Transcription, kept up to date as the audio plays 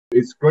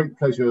It's great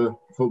pleasure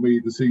for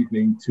me this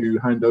evening to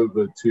hand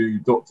over to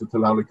Dr.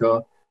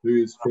 Talaulikar, who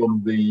is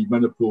from the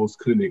Menopause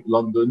Clinic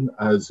London,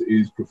 as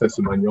is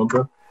Professor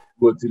Manyonda.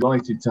 We're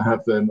delighted to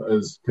have them,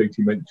 as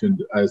Katie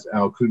mentioned, as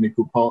our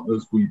clinical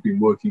partners. We've been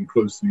working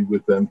closely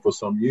with them for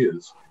some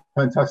years.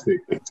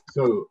 Fantastic.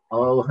 So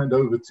I'll hand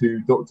over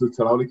to Dr.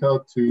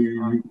 Talaulikar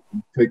to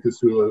take us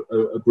through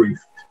a brief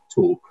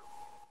talk.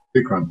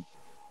 Vikram.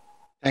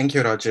 Thank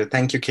you, Roger.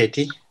 Thank you,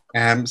 Katie.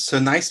 So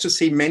nice to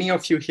see many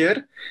of you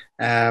here.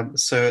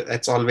 So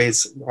it's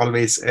always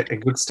a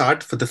good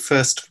start for the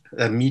first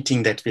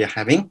meeting that we are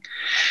having.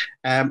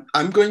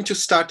 I'm going to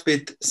start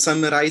with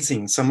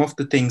summarizing some of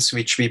the things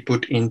which we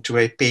put into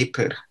a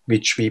paper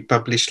which we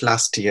published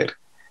last year.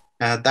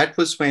 That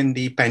was when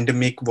the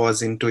pandemic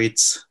was into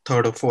its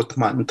third or fourth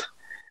month.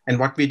 And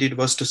what we did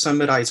was to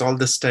summarize all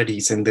the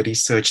studies and the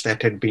research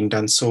that had been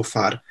done so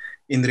far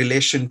in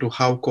relation to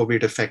how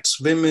COVID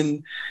affects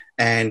women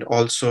and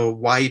also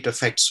why it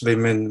affects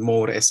women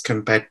more as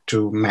compared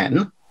to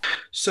men.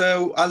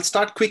 So I'll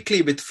start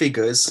quickly with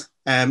figures.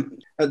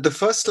 The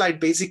first slide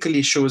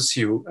basically shows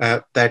you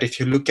that if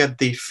you look at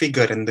the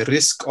figure and the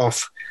risk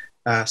of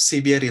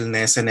severe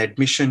illness and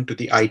admission to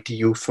the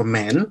ITU for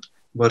men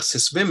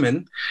versus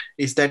women,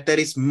 is that there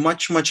is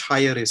much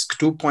higher risk,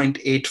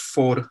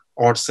 2.84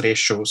 odds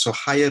ratio, so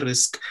higher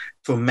risk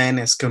for men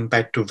as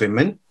compared to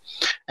women.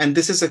 And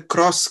this is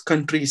across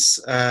countries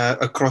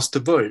across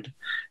the world.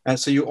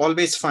 So you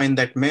always find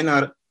that men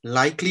are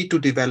likely to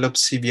develop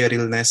severe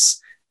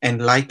illness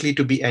and likely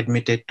to be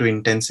admitted to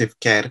intensive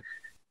care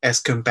as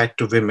compared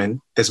to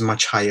women. There's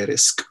much higher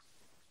risk.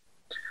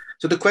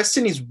 So the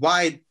question is,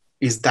 why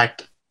is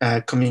that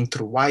coming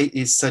through? Why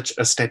is such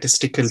a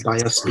statistical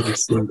bias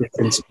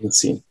being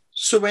seen?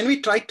 So when we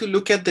try to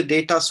look at the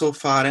data so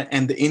far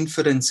and the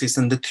inferences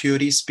and the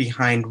theories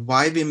behind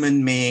why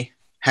women may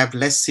have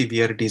less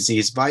severe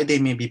disease, why they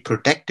may be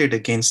protected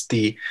against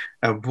the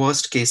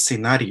worst case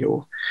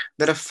scenario,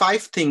 there are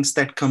 5 things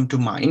that come to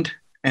mind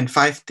and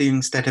 5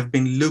 things that have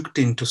been looked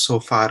into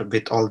so far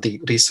with all the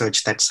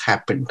research that's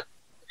happened.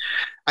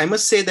 I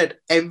must say that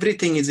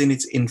everything is in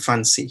its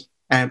infancy,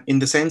 in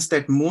the sense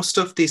that most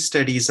of these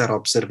studies are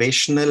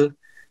observational.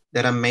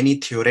 There are many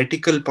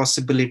theoretical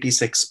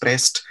possibilities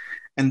expressed,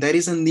 and there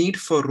is a need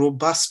for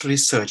robust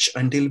research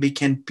until we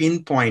can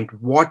pinpoint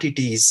what it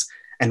is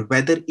and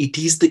whether it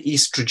is the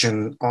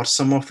estrogen or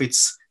some of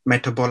its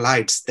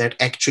metabolites that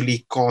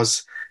actually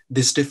cause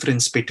this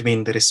difference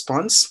between the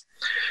response.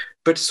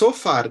 But so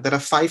far, there are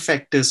 5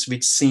 factors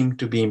which seem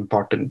to be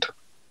important.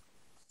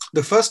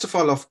 The first of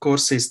all, of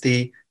course, is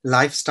the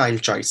lifestyle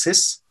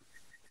choices.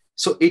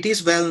 So it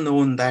is well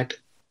known that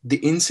the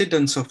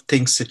incidence of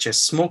things such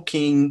as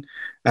smoking,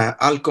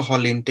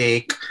 alcohol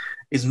intake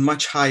is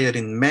much higher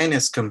in men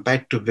as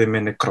compared to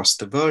women across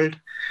the world.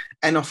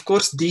 And of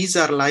course, these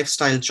are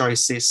lifestyle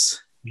choices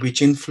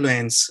which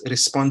influence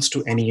response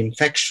to any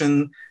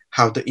infection,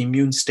 how the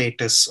immune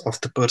status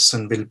of the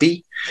person will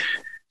be.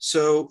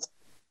 So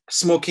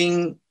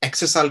smoking,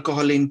 excess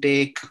alcohol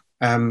intake,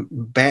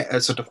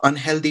 sort of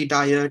unhealthy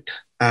diet,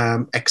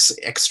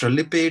 extra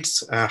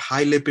lipids,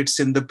 high lipids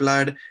in the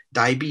blood,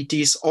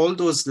 diabetes, all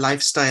those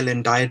lifestyle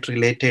and diet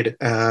related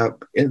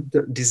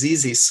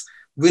diseases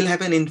will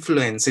have an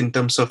influence in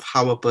terms of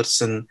how a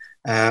person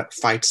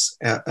fights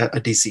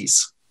a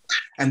disease.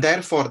 And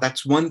therefore,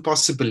 that's one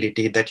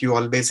possibility, that you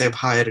always have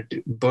higher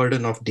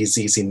burden of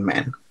disease in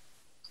men.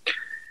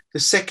 The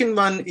second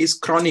one is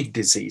chronic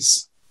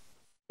disease.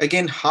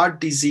 Again, heart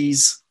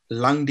disease,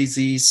 lung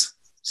disease,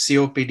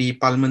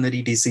 COPD,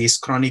 pulmonary disease,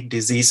 chronic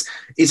disease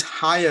is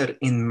higher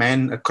in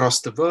men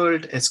across the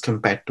world as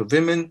compared to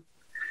women.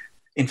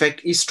 In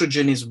fact,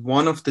 estrogen is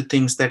one of the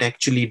things that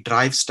actually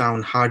drives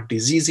down heart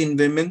disease in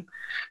women.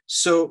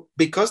 So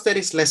because there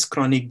is less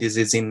chronic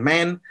disease in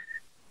men,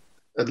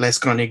 less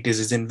chronic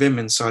disease in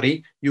women,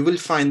 you will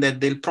find that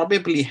they'll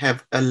probably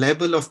have a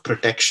level of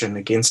protection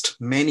against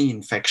many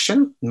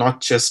infections, not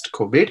just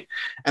COVID.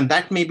 And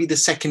that may be the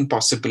second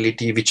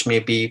possibility, which may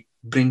be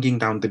bringing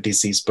down the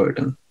disease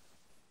burden.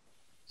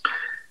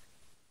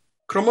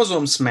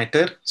 Chromosomes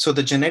matter. So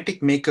the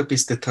genetic makeup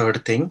is the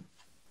third thing.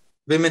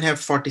 Women have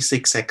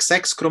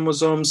 46XX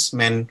chromosomes,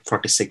 men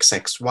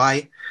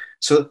 46XY.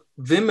 So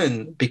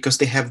women, because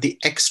they have the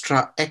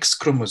extra X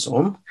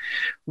chromosome,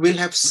 will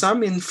have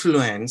some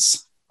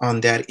influence on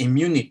their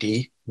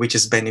immunity, which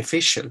is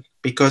beneficial,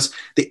 because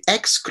the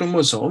X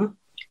chromosome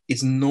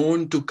is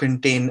known to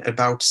contain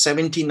about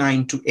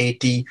 79 to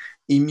 80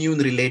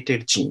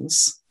 immune-related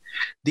genes.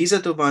 These are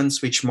the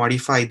ones which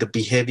modify the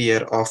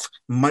behavior of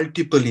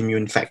multiple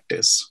immune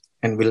factors.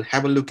 And we'll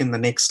have a look in the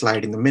next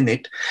slide in a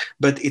minute.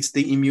 But it's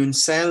the immune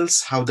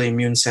cells, how the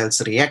immune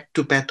cells react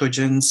to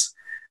pathogens,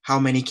 how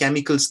many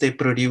chemicals they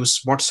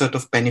produce, what sort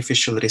of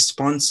beneficial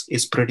response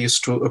is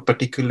produced to a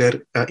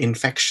particular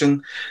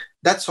infection.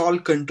 That's all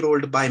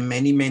controlled by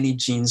many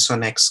genes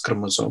on X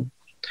chromosome.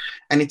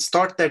 And it's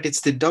thought that it's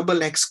the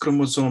double X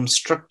chromosome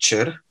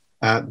structure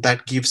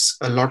that gives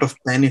a lot of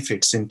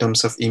benefits in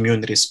terms of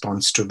immune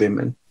response to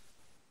women.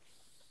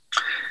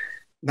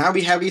 Now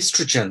we have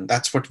estrogen.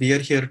 That's what we are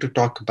here to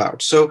talk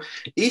about. So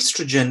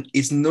estrogen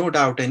is no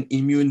doubt an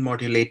immune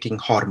modulating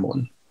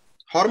hormone.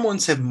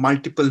 Hormones have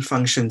multiple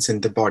functions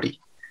in the body.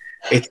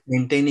 It's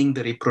maintaining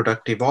the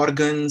reproductive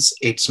organs,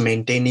 it's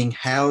maintaining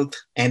health,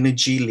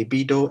 energy,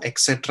 libido,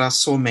 etc.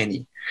 So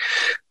many.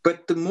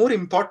 But the more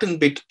important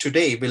bit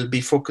today will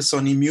be focus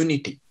on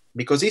immunity,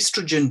 because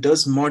estrogen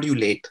does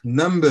modulate a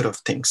number of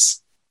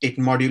things. It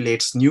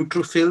modulates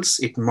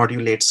neutrophils, it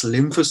modulates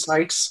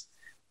lymphocytes,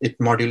 it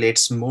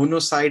modulates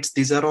monocytes.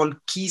 These are all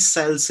key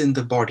cells in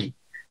the body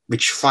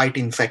which fight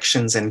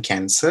infections and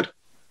cancer.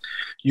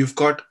 You've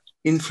got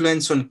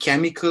influence on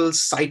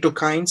chemicals,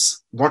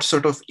 cytokines, what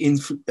sort of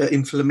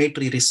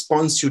inflammatory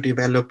response you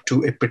develop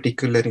to a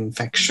particular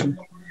infection.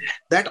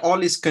 That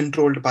all is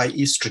controlled by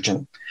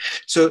estrogen.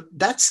 So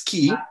that's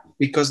key,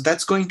 because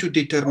that's going to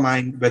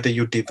determine whether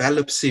you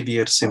develop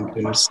severe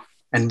symptoms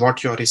and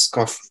what your risk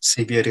of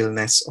severe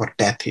illness or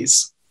death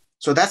is.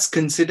 So that's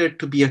considered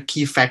to be a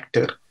key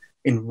factor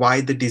in why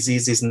the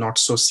disease is not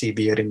so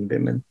severe in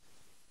women.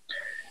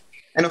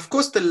 And of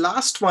course, the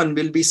last one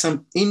will be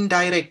some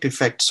indirect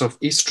effects of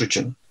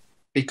estrogen,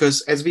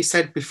 because as we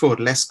said before,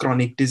 less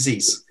chronic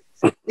disease.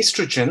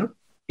 Estrogen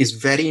is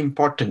very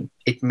important.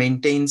 It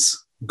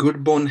maintains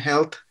good bone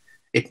health.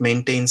 It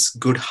maintains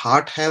good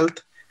heart health.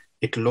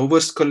 It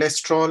lowers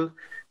cholesterol.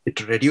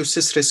 It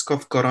reduces risk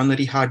of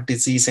coronary heart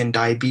disease and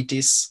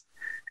diabetes.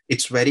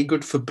 It's very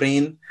good for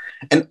brain.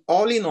 And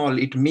all in all,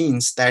 it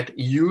means that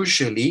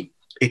usually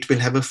it will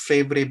have a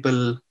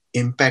favorable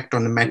impact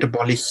on the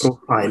metabolic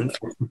profile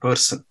of the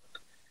person.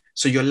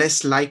 So you're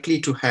less likely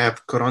to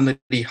have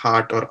coronary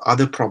heart or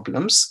other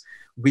problems,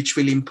 which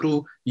will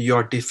improve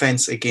your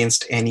defense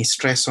against any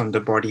stress on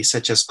the body,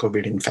 such as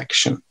COVID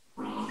infection.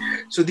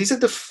 So these are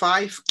the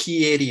 5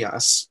 key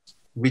areas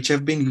which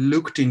have been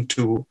looked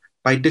into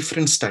by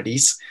different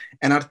studies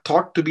and are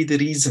thought to be the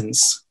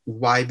reasons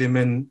why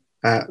women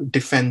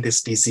defend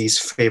this disease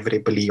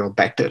favorably or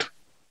better.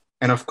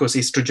 And of course,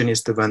 estrogen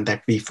is the one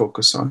that we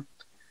focus on.